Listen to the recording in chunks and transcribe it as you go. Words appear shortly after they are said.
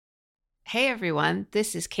Hey everyone,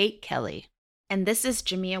 this is Kate Kelly. And this is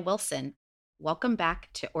Jamia Wilson. Welcome back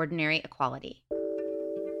to Ordinary Equality.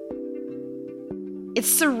 It's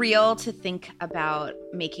surreal to think about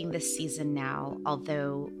making this season now,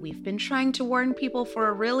 although we've been trying to warn people for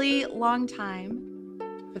a really long time.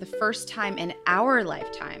 For the first time in our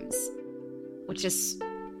lifetimes, which is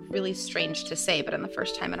really strange to say, but in the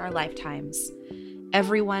first time in our lifetimes,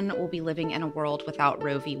 everyone will be living in a world without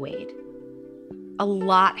Roe v. Wade. A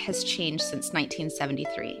lot has changed since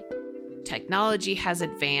 1973. Technology has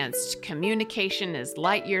advanced, communication is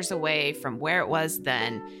light years away from where it was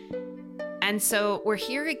then. And so we're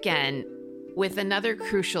here again with another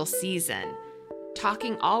crucial season,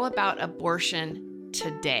 talking all about abortion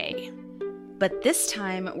today. But this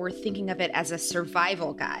time we're thinking of it as a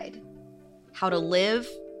survival guide, how to live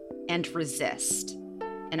and resist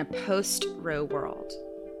in a post-Roe world.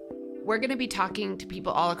 We're going to be talking to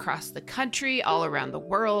people all across the country, all around the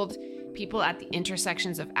world, people at the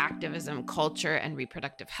intersections of activism, culture, and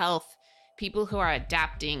reproductive health, people who are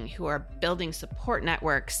adapting, who are building support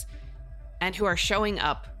networks, and who are showing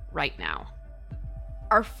up right now.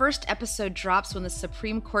 Our first episode drops when the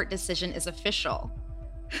Supreme Court decision is official.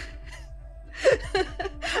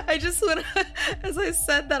 I just want to, as I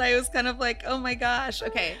said that, I was kind of like, oh my gosh,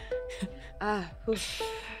 okay.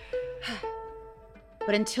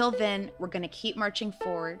 But until then, we're going to keep marching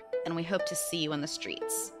forward, and we hope to see you in the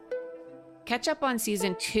streets. Catch up on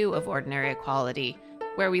season 2 of Ordinary Equality,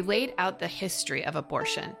 where we laid out the history of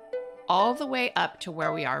abortion, all the way up to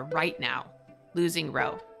where we are right now, losing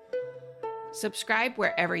Roe. Subscribe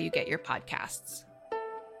wherever you get your podcasts.